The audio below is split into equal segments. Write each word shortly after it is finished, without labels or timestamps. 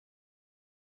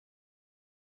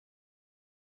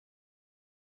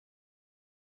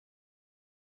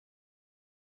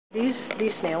These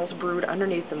snails brood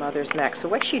underneath the mother's neck. So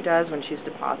what she does when she's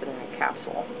depositing a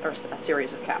capsule, or a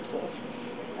series of capsules,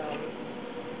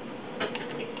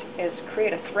 is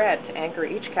create a thread to anchor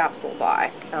each capsule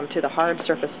by to the hard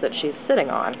surface that she's sitting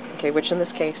on, okay, which in this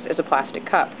case is a plastic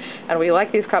cup. And we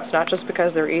like these cups not just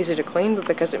because they're easy to clean, but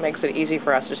because it makes it easy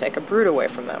for us to take a brood away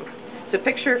from them. So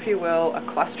picture, if you will, a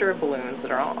cluster of balloons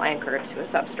that are all anchored to a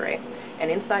substrate,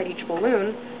 and inside each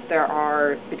balloon there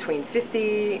are between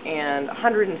 50 and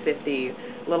 150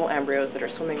 little embryos that are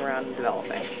swimming around and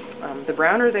developing. The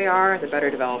browner they are, the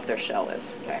better developed their shell is.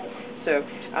 Okay. So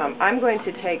I'm going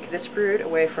to take this brood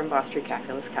away from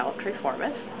Bostrycapulus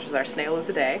calyptraeformis, which is our snail of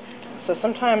the day. So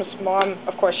sometimes Mom,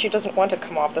 of course, she doesn't want to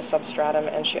come off the substratum,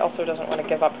 and she also doesn't want to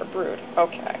give up her brood.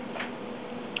 Okay.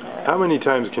 Right. How many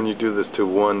times can you do this to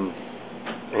one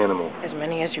animal? As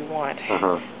many as you want.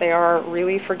 They are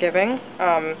really forgiving.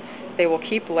 They will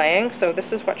keep laying. So this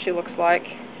is what she looks like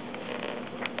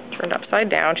turned upside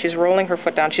down. She's rolling her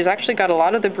foot down. She's actually got a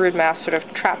lot of the brood mass sort of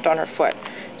trapped on her foot.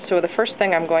 So the first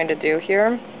thing I'm going to do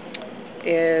here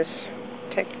is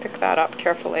pick that up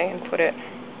carefully and put it.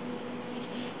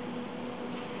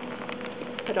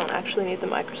 I don't actually need the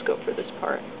microscope for this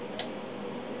part.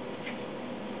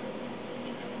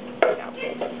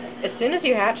 As soon as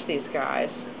you hatch these guys,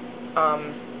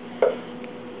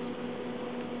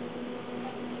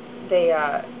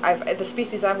 the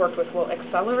species I've worked with will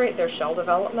accelerate their shell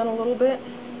development a little bit.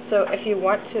 So if you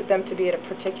want them to be at a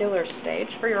particular stage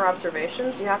for your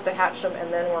observations, you have to hatch them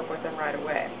and then work with them right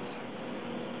away.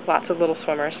 Lots of little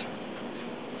swimmers.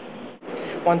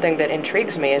 One thing that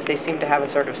intrigues me is they seem to have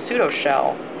a sort of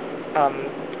pseudo-shell.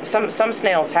 Some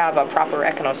snails have a proper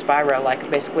echinospira, like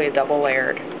basically a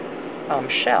double-layered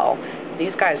shell.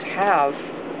 These guys have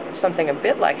something a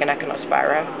bit like an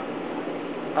echinospira,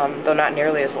 though not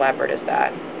nearly as elaborate as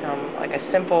that. Like a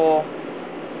simple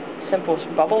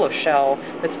bubble of shell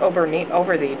that's over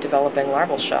the developing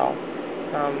larval shell.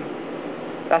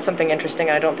 That's something interesting,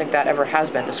 and I don't think that ever has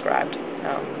been described,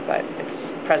 but it's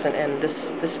present in this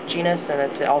genus, and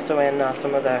it's also in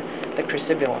some of the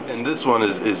crucibulums. And this one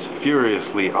is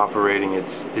furiously operating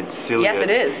its cilia. Yes,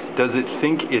 it is. Does it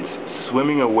think it's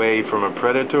swimming away from a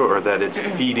predator, or that it's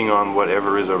feeding on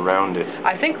whatever is around it?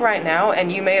 I think right now,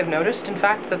 and you may have noticed, in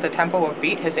fact, that the tempo of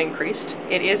beat has increased.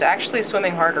 It is actually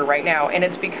swimming harder right now, and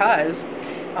it's because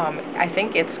I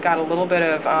think it's got a little bit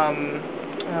of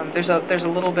there's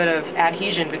a little bit of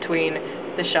adhesion between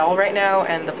the shell right now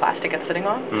and the plastic it's sitting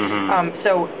on.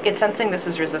 So it's sensing this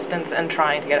is resistance and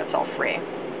trying to get itself free.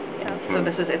 Yeah. So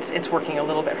it's working a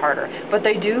little bit harder. But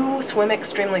they do swim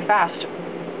extremely fast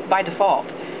by default.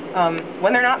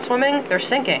 When they're not swimming, they're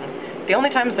sinking. The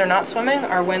only times they're not swimming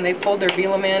are when they pulled their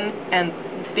velum in, and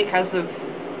because of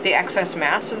the excess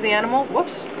mass of the animal,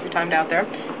 whoops, you timed out there,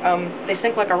 they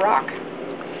sink like a rock.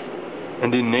 And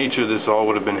in nature, this all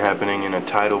would have been happening in a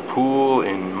tidal pool,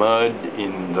 in mud,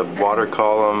 in the water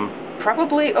column?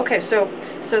 Probably. Okay, so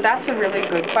that's a really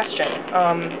good question.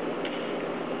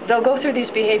 They'll go through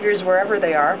these behaviors wherever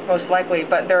they are, most likely,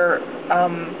 but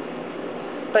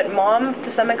but Mom, to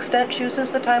some extent, chooses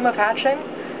the time of hatching.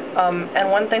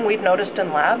 And one thing we've noticed in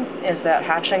lab is that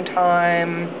hatching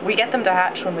time, we get them to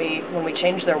hatch when we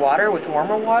change their water with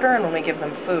warmer water and when we give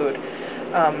them food.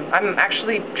 I'm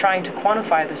actually trying to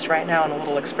quantify this right now in a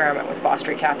little experiment with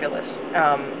Bostrycapulus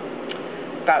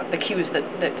about the cues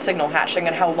that signal hatching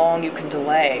and how long you can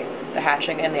delay the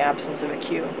hatching in the absence of a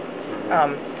cue.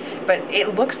 But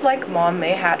it looks like Mom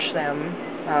may hatch them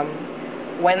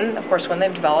when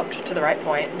they've developed to the right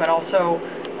point, but also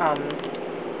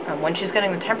when she's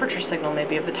getting the temperature signal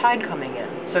maybe of the tide coming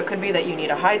in. So it could be that you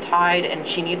need a high tide and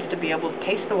she needs to be able to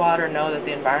taste the water and know that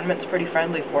the environment's pretty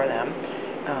friendly for them.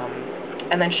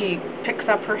 And then she picks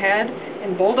up her head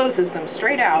and bulldozes them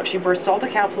straight out. She bursts all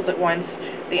the capsules at once.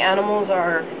 The animals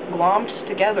are glommed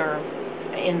together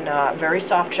in very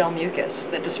soft gel mucus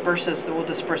that will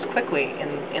disperse quickly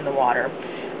in the water.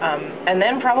 And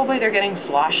then probably they're getting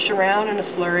sloshed around in a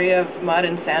slurry of mud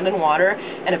and sand and water,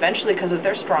 and eventually, because of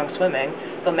their strong swimming,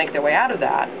 they'll make their way out of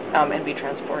that and be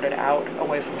transported out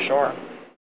away from shore.